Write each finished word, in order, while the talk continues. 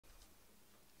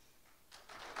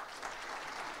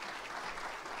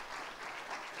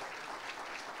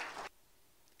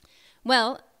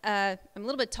Well, I'm a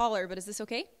little bit taller, but is this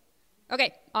okay?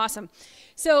 Okay, awesome.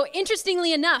 So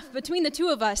interestingly enough, between the two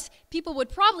of us, people would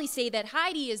probably say that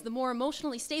Heidi is the more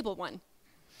emotionally stable one.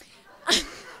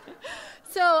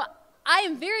 So I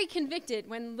am very convicted.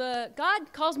 When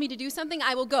God calls me to do something,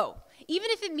 I will go.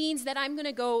 Even if it means that I'm going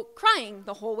to go crying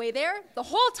the whole way there, the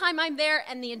whole time I'm there,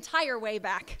 and the entire way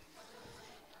back.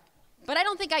 But I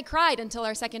don't think I cried until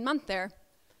our second month there.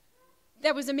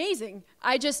 That was amazing.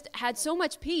 I just had so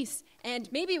much peace. And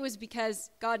maybe it was because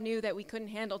God knew that we couldn't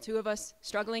handle two of us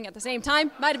struggling at the same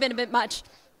time. Might have been a bit much.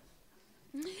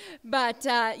 But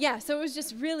yeah, so it was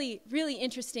just really, really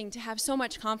interesting to have so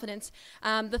much confidence.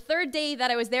 The third day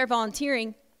that I was there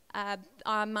volunteering,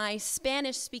 my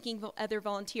Spanish-speaking other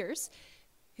volunteers,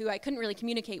 who I couldn't really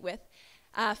communicate with,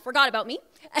 forgot about me.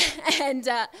 And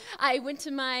I went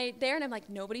to there, and I'm like,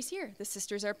 nobody's here. The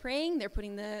sisters are praying. They're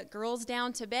putting the girls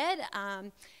down to bed.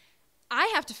 I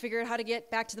have to figure out how to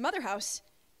get back to the mother house,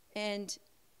 and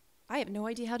I have no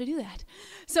idea how to do that.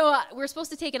 So we're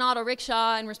supposed to take an auto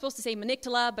rickshaw, and we're supposed to say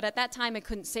Maniktala, but at that time I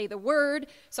couldn't say the word,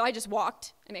 so I just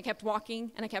walked, and I kept walking,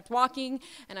 and I kept walking,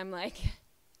 and I'm like,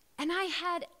 and I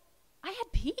had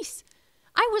peace.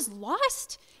 I was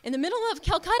lost in the middle of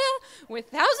Calcutta with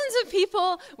thousands of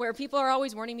people, where people are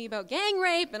always warning me about gang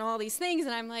rape and all these things,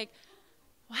 and I'm like,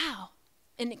 wow.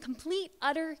 In complete,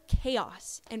 utter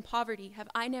chaos and poverty have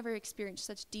I never experienced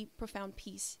such deep, profound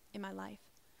peace in my life.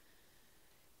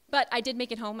 But I did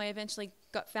make it home. I eventually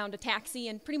found a taxi,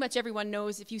 and pretty much everyone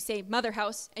knows if you say mother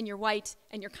house and you're white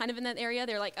and you're kind of in that area,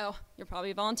 they're like, oh, you're probably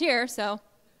a volunteer, so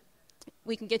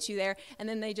we can get you there. And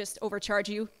then they just overcharge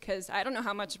you, because I don't know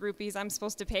how much rupees I'm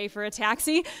supposed to pay for a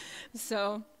taxi.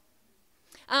 So,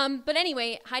 but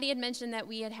anyway, Heidi had mentioned that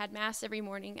we had Mass every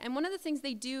morning. And one of the things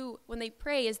they do when they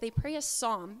pray is they pray a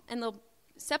psalm. And they'll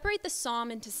separate the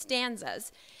psalm into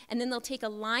stanzas. And then they'll take a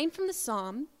line from the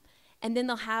psalm, and then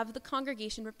they'll have the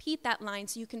congregation repeat that line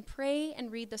so you can pray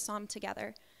and read the psalm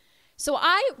together. So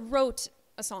I wrote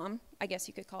a psalm, I guess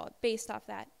you could call it, based off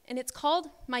that. And it's called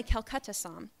my Calcutta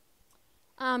Psalm.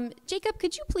 Jacob,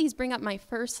 could you please bring up my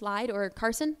first slide, or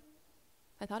Carson?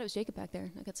 I thought it was Jacob back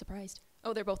there. I got surprised.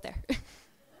 Oh, they're both there.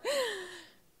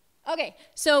 Okay,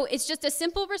 so it's just a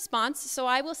simple response. So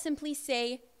I will simply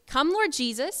say, come, Lord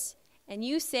Jesus, and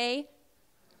you say,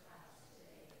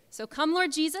 so come,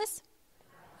 Lord Jesus.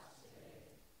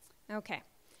 Okay,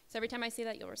 so every time I say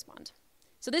that, you'll respond.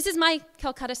 So this is my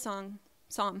Calcutta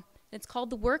psalm. It's called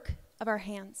The Work of Our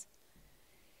Hands.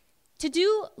 To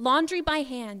do laundry by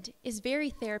hand is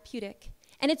very therapeutic,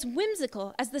 and it's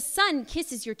whimsical as the sun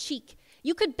kisses your cheek.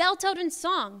 You could belt out in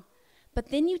song, but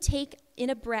then you take in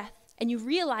a breath and you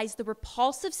realize the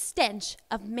repulsive stench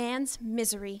of man's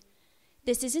misery.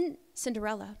 This isn't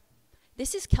Cinderella.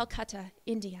 This is Calcutta,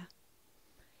 India.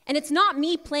 And it's not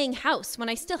me playing house when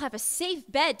I still have a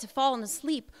safe bed to fall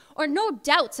asleep, or no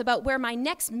doubts about where my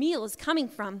next meal is coming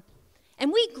from.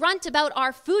 And we grunt about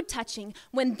our food touching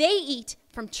when they eat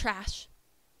from trash.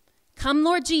 Come,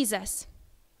 Lord Jesus.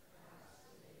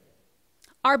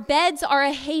 Our beds are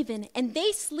a haven, and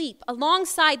they sleep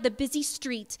alongside the busy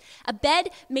street, a bed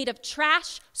made of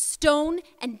trash, stone,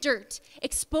 and dirt,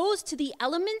 exposed to the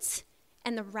elements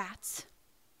and the rats.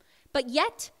 But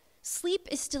yet, sleep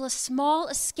is still a small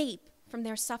escape from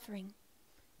their suffering.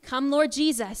 Come, Lord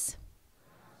Jesus.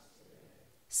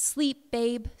 Sleep,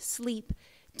 babe, sleep.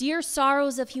 Dear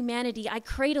sorrows of humanity, I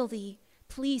cradle thee.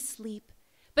 Please sleep.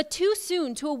 But too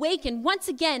soon to awaken once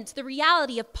again to the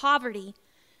reality of poverty.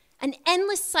 An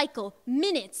endless cycle,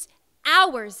 minutes,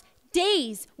 hours,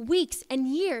 days, weeks, and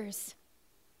years.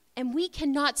 And we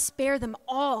cannot spare them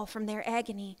all from their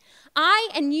agony. I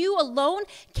and you alone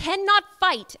cannot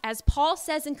fight, as Paul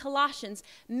says in Colossians,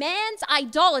 man's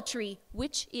idolatry,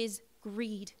 which is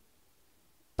greed.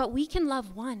 But we can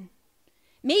love one.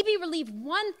 Maybe relieve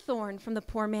one thorn from the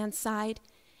poor man's side.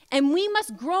 And we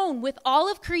must groan with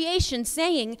all of creation,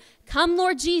 saying, come,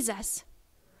 Lord Jesus.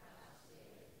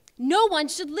 No one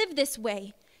should live this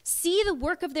way. See the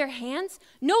work of their hands?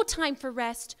 No time for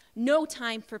rest, no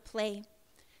time for play.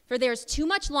 For there's too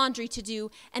much laundry to do,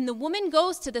 and the woman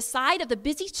goes to the side of the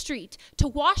busy street to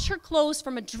wash her clothes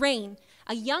from a drain.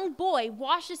 A young boy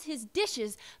washes his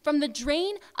dishes from the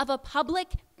drain of a public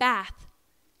bath.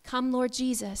 Come, Lord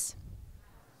Jesus.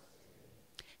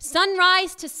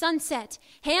 Sunrise to sunset,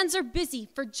 hands are busy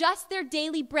for just their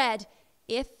daily bread,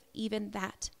 if even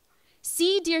that.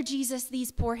 See, dear Jesus,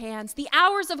 these poor hands, the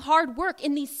hours of hard work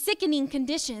in these sickening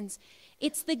conditions.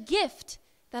 It's the gift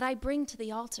that I bring to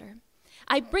the altar.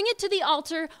 I bring it to the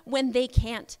altar when they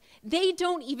can't. They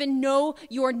don't even know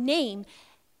your name.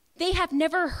 They have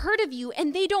never heard of you,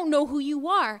 and they don't know who you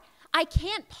are. I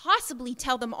can't possibly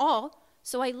tell them all,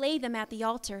 so I lay them at the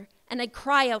altar, and I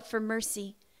cry out for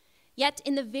mercy. Yet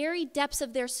in the very depths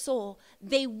of their soul,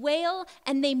 they wail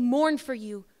and they mourn for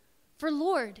you. For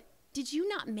Lord, did you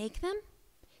not make them?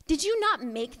 Did you not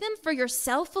make them for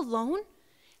yourself alone?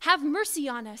 Have mercy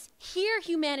on us. Hear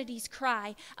humanity's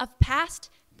cry of past,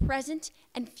 present,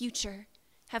 and future.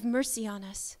 Have mercy on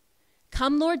us.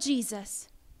 Come, Lord Jesus.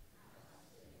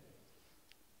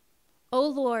 O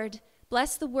Lord,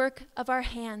 bless the work of their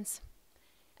hands,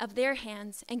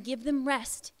 and give them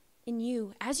rest in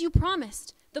you, as you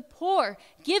promised. The poor,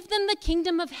 give them the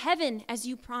kingdom of heaven, as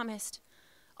you promised.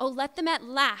 Oh, let them at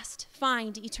last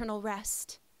find eternal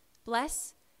rest.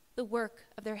 Bless the work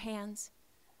of their hands.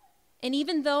 And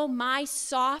even though my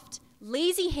soft,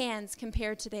 lazy hands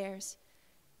compared to theirs,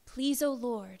 please, O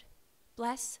Lord,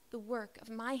 bless the work of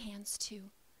my hands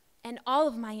too, and all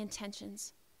of my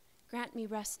intentions. Grant me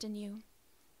rest in you.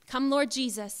 Come, Lord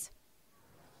Jesus.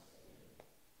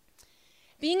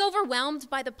 Being overwhelmed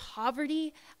by the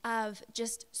poverty of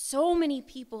just so many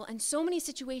people and so many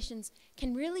situations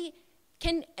can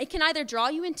either draw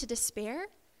you into despair,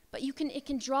 but it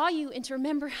can draw you into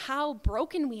remember how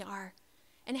broken we are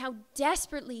and how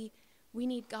desperately we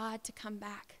need God to come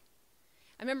back.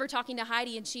 I remember talking to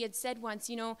Heidi, and she had said once,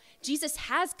 Jesus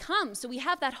has come, so we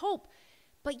have that hope,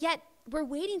 but yet we're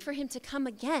waiting for him to come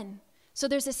again. So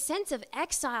there's a sense of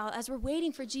exile as we're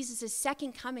waiting for Jesus'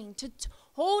 second coming to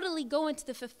totally go into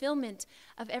the fulfillment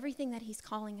of everything that he's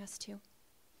calling us to.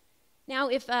 Now,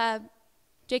 if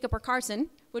Jacob or Carson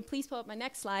would please pull up my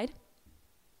next slide.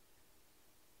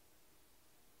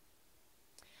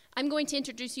 I'm going to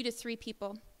introduce you to 3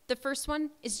 people. The first one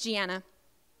is Gianna.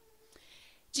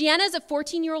 Gianna is a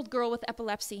 14-year-old girl with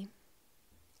epilepsy.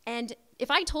 And if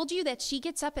I told you that she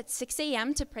gets up at 6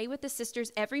 a.m. to pray with the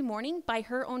sisters every morning by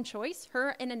her own choice,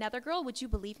 her and another girl, would you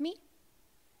believe me?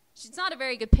 She's not a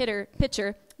very good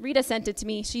picture. Rita sent it to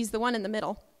me. She's the one in the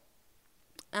middle.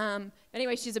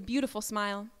 Anyway, she's a beautiful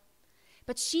smile.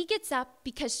 But she gets up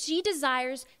because she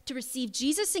desires to receive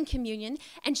Jesus in communion,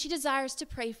 and she desires to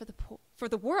pray for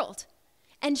the world.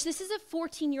 And this is a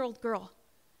 14-year-old girl.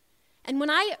 And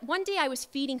one day I was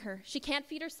feeding her. She can't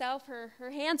feed herself.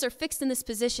 Her hands are fixed in this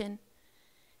position.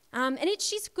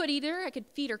 She's a good eater. I could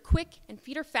feed her quick and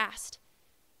feed her fast.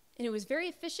 And it was very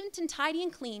efficient and tidy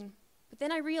and clean. But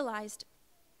then I realized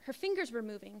her fingers were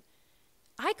moving.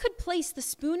 I could place the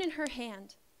spoon in her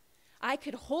hand. I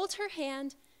could hold her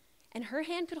hand, and her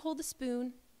hand could hold the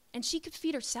spoon, and she could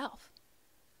feed herself.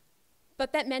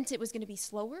 But that meant it was going to be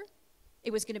slower,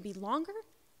 it was going to be longer,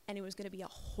 and it was going to be a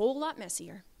whole lot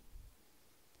messier.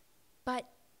 But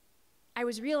I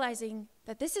was realizing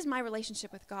that this is my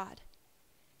relationship with God.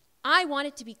 I want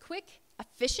it to be quick,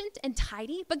 efficient, and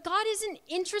tidy, but God isn't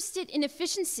interested in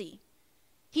efficiency.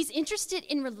 He's interested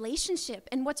in relationship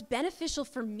and what's beneficial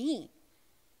for me.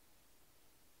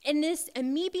 And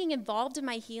me being involved in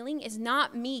my healing is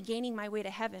not me gaining my way to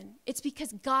heaven. It's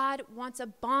because God wants a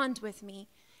bond with me.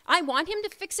 I want him to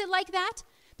fix it like that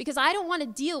because I don't want to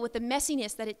deal with the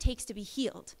messiness that it takes to be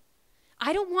healed.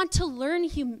 I don't want to learn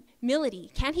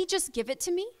humility. Can't he just give it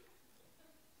to me?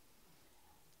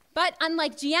 But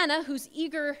unlike Gianna, who's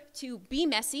eager to be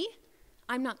messy,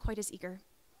 I'm not quite as eager.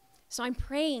 So I'm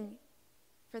praying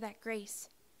for that grace,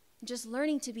 and just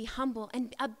learning to be humble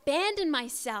and abandon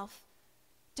myself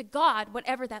to God,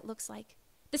 whatever that looks like.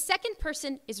 The second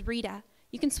person is Rita.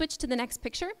 You can switch to the next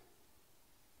picture,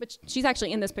 which she's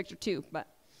actually in this picture too, but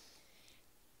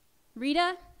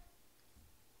Rita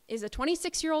is a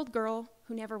 26-year-old girl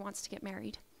who never wants to get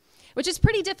married, which is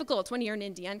pretty difficult when you're in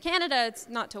India. In Canada, it's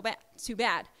not too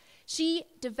bad. She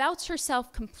devotes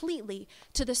herself completely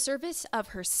to the service of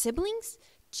her siblings.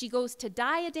 She goes to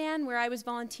Diadan, where I was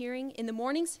volunteering, in the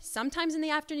mornings, sometimes in the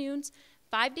afternoons,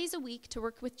 5 days a week to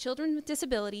work with children with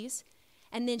disabilities.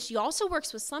 And then she also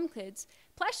works with slum kids.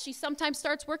 Plus, she sometimes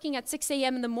starts working at 6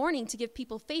 a.m. in the morning to give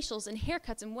people facials and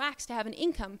haircuts and wax to have an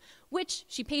income, which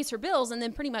she pays her bills and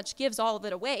then pretty much gives all of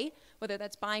it away, whether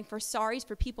that's buying for saris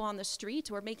for people on the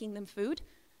street or making them food.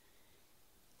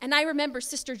 And I remember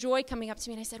Sister Joy coming up to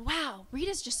me, and I said, wow,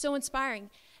 Rita's just so inspiring.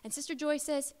 And Sister Joy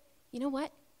says, you know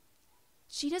what?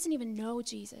 She doesn't even know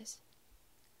Jesus.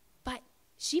 But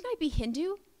she might be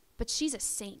Hindu, but she's a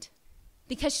saint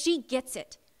because she gets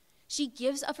it. She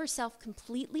gives of herself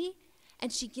completely,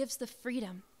 and she gives the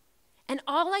freedom. And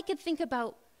all I could think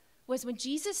about was when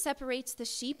Jesus separates the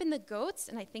sheep and the goats,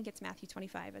 and I think it's Matthew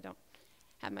 25. I don't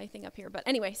have my thing up here, but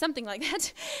anyway, something like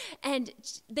that. And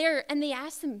they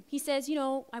ask him, he says,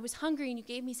 I was hungry and you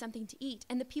gave me something to eat.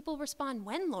 And the people respond,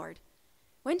 when, Lord?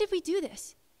 When did we do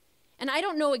this? And I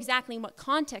don't know exactly in what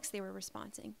context they were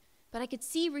responding, but I could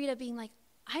see Rita being like,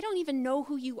 I don't even know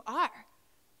who you are.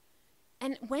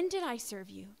 And when did I serve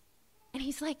you? And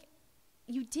he's like,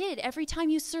 you did every time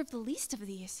you served the least of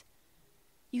these.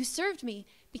 You served me,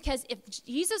 because if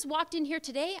Jesus walked in here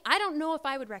today, I don't know if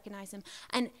I would recognize him.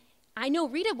 And I know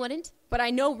Rita wouldn't, but I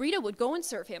know Rita would go and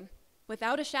serve him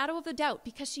without a shadow of a doubt,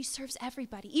 because she serves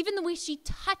everybody. Even the way she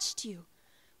touched you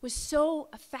was so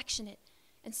affectionate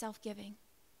and self-giving.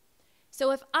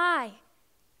 So if I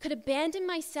could abandon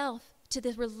myself to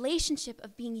the relationship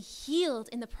of being healed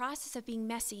in the process of being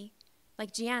messy,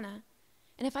 like Gianna,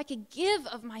 and if I could give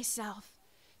of myself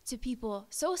to people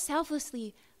so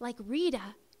selflessly like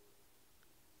Rita,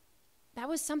 that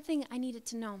was something I needed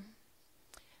to know.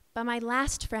 But my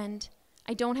last friend,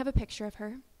 I don't have a picture of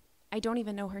her. I don't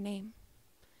even know her name.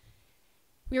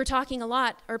 We were talking a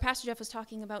lot, or Pastor Jeff was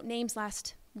talking about names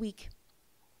last week.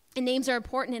 And names are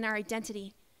important in our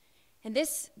identity. And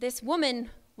this woman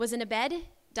was in a bed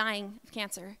dying of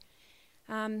cancer.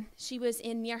 She was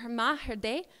in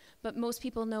Myanmar, but most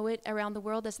people know it around the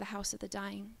world as the House of the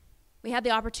Dying. We had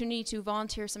the opportunity to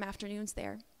volunteer some afternoons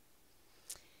there.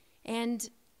 And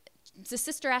the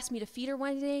sister asked me to feed her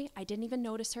one day. I didn't even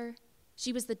notice her.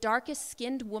 She was the darkest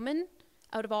skinned woman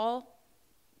out of all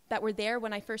that were there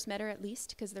when I first met her, at least,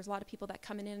 because there's a lot of people that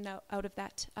come in and out of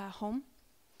that home.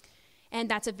 And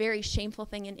that's a very shameful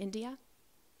thing in India.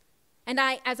 And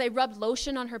as I rubbed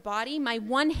lotion on her body, my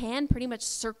one hand pretty much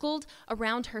circled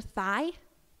around her thigh.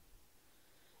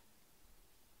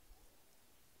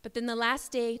 But then the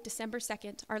last day, December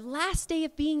 2nd, our last day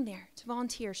of being there to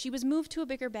volunteer, she was moved to a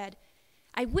bigger bed.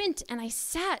 I went and I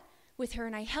sat with her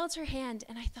and I held her hand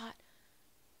and I thought,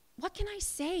 what can I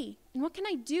say and what can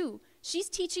I do? She's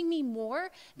teaching me more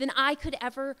than I could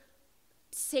ever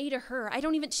say to her.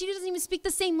 She doesn't even speak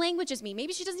the same language as me.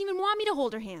 Maybe she doesn't even want me to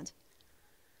hold her hand.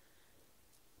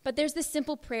 But there's this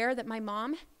simple prayer that my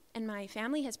mom and my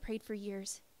family has prayed for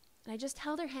years. And I just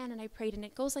held her hand and I prayed, and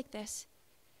it goes like this.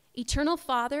 Eternal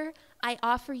Father, I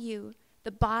offer you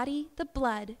the body, the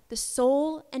blood, the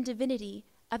soul, and divinity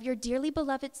of your dearly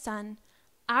beloved Son,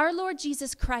 our Lord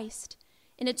Jesus Christ,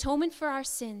 in atonement for our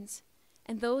sins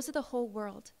and those of the whole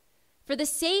world. For the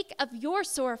sake of your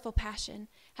sorrowful passion,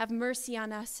 have mercy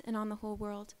on us and on the whole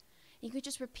world. And you could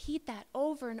just repeat that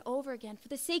over and over again. For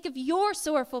the sake of your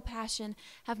sorrowful passion,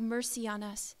 have mercy on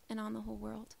us and on the whole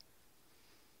world.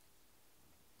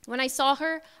 When I saw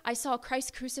her, I saw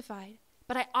Christ crucified,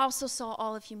 but I also saw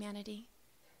all of humanity.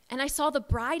 And I saw the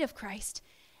bride of Christ,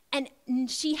 and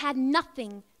she had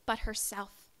nothing but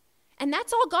herself. And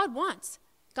that's all God wants.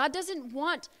 God doesn't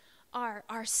want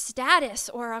our status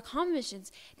or our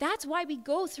accomplishments. That's why we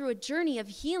go through a journey of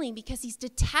healing, because he's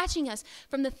detaching us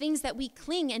from the things that we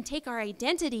cling and take our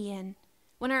identity in,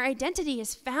 when our identity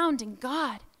is found in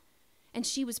God. And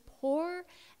she was poor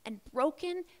and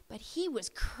broken, but he was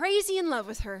crazy in love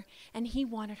with her, and he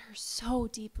wanted her so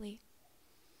deeply.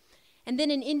 And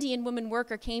then an Indian woman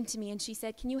worker came to me and she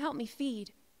said, can you help me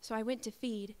feed? So I went to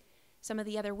feed some of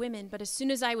the other women, but as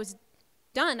soon as I was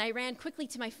done, I ran quickly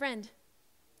to my friend.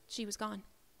 She was gone,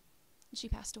 and she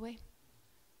passed away.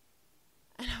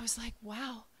 And I was like,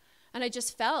 wow. And I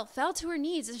just fell to her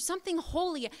knees. There's something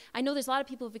holy. I know there's a lot of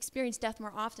people who've experienced death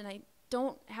more often. I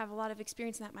don't have a lot of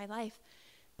experience in that in my life.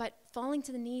 But falling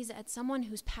to the knees at someone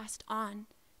who's passed on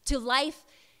to life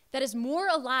that is more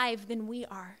alive than we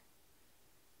are.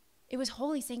 It was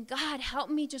holy, saying, God, help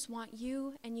me just want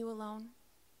you and you alone.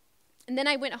 And then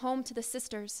I went home to the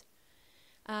sisters,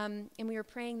 and we were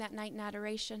praying that night in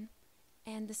adoration.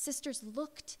 And the sisters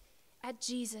looked at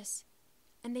Jesus,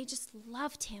 and they just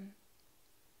loved him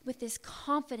with this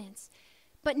confidence,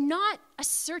 but not a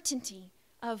certainty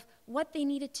of what they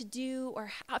needed to do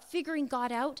or figuring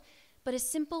God out, but a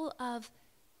simple of,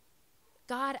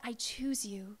 God, I choose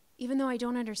you, even though I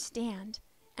don't understand,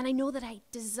 and I know that I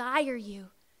desire you.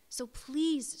 So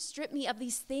please strip me of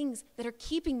these things that are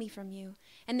keeping me from you.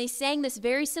 And they sang this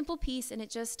very simple piece, and it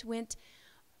just went,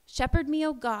 shepherd me,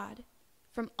 O God,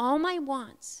 from all my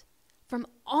wants, from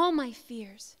all my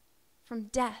fears, from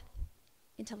death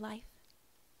into life.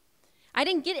 I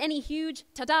didn't get any huge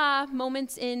ta-da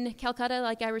moments in Calcutta,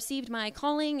 like I received my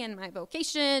calling and my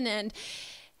vocation, and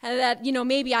that,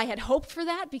 maybe I had hoped for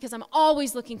that, because I'm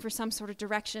always looking for some sort of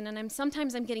direction, and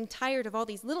sometimes I'm getting tired of all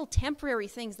these little temporary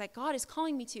things that God is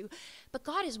calling me to. But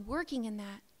God is working in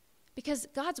that, because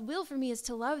God's will for me is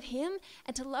to love him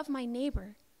and to love my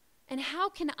neighbor. And how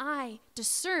can I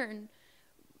discern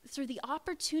through the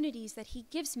opportunities that he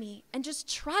gives me and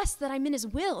just trust that I'm in his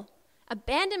will,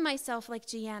 abandon myself like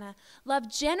Gianna,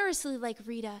 love generously like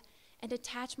Rita, and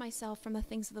detach myself from the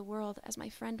things of the world as my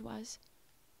friend was?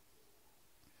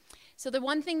 So the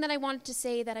one thing that I wanted to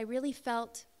say that I really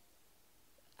felt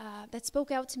that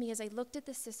spoke out to me as I looked at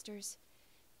the sisters,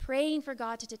 praying for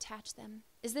God to detach them,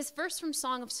 is this verse from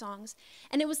Song of Songs.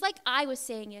 And it was like I was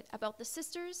saying it about the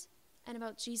sisters and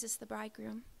about Jesus the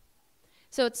bridegroom.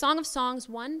 So it's Song of Songs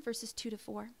 1, verses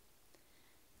 2-4.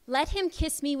 Let him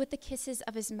kiss me with the kisses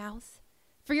of his mouth,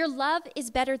 for your love is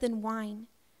better than wine.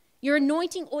 Your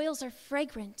anointing oils are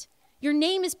fragrant. Your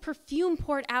name is perfume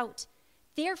poured out.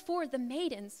 Therefore the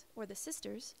maidens, or the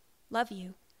sisters, love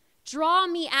you. Draw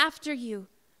me after you.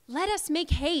 Let us make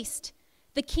haste.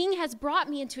 The king has brought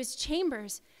me into his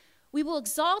chambers. We will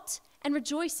exalt and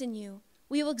rejoice in you.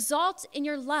 We will exalt in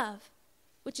your love,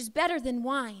 which is better than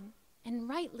wine, and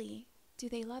rightly do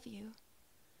they love you.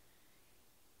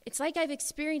 It's like I've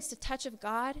experienced a touch of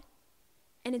God,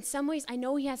 and in some ways I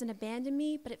know he hasn't abandoned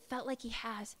me, but it felt like he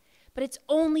has. But it's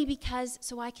only because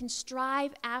so I can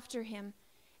strive after him,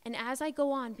 and as I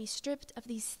go on, be stripped of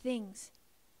these things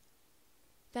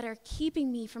that are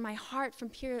keeping me from my heart from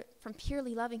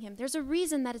purely loving him. There's a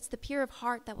reason that it's the pure of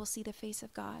heart that will see the face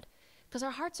of God, because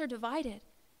our hearts are divided.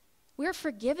 We're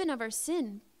forgiven of our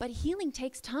sin, but healing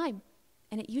takes time,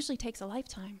 and it usually takes a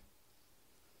lifetime.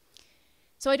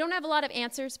 So I don't have a lot of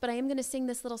answers, but I am going to sing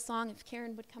this little song if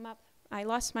Karen would come up. I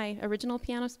lost my original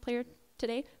piano player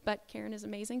today, but Karen is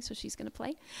amazing, so she's going to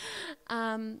play.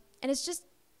 And it's just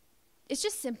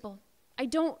simple. I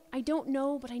don't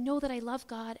know, but I know that I love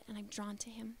God and I'm drawn to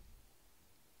him.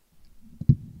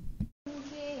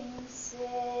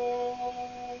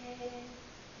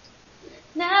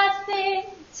 Nothing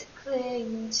to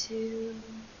cling to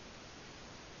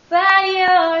but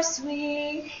your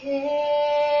sweet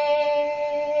hand.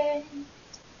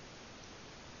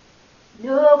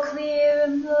 No clear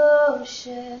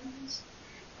emotions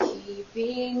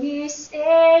keeping me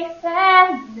safe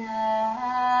at night.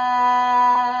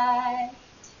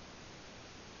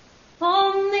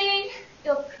 Only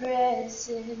your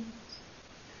presence,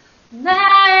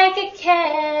 like a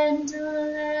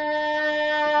candlelight.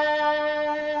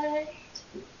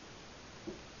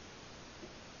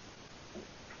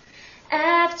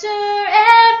 After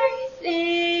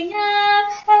everything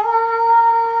I've had,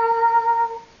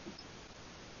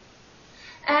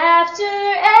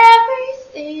 after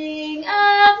everything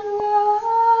I've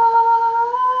lost,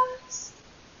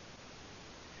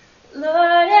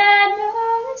 Lord, I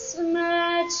know this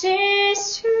much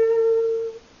is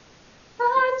true.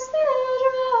 I'm still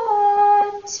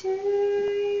drawn to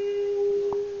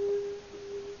you.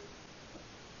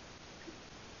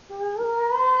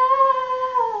 Oh,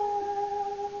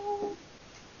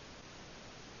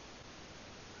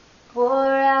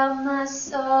 pour out my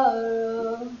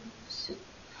sorrows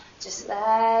just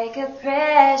like a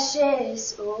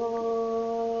precious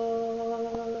oil.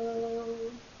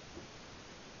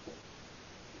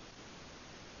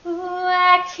 Ooh,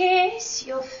 I kiss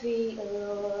your feet,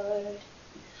 Lord,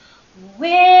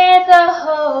 with a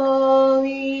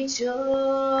holy joy.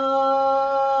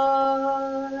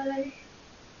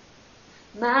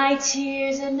 My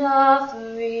tears an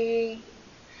offering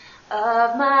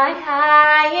of my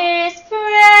highest praise.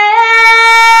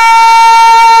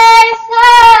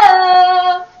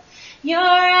 Oh, your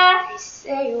eyes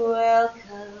say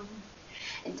welcome,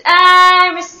 and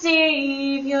I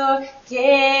receive your gaze.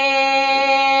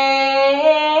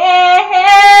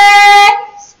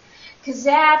 'Cause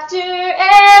after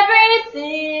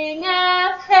everything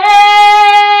I've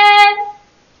had,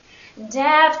 and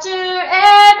after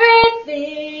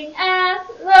everything I've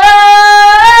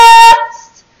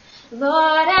lost,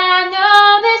 Lord, I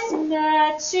know this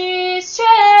much is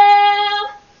true.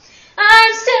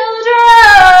 I'm still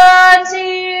drawn to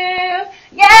you,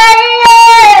 yeah,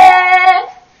 yeah.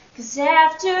 'Cause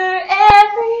after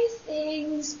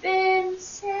everything's been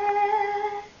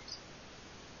said,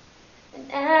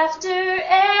 and after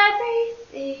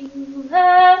everything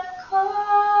love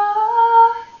costs,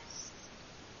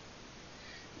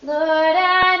 Lord,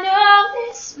 I know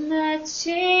this much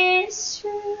is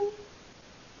true.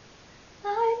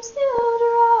 I'm still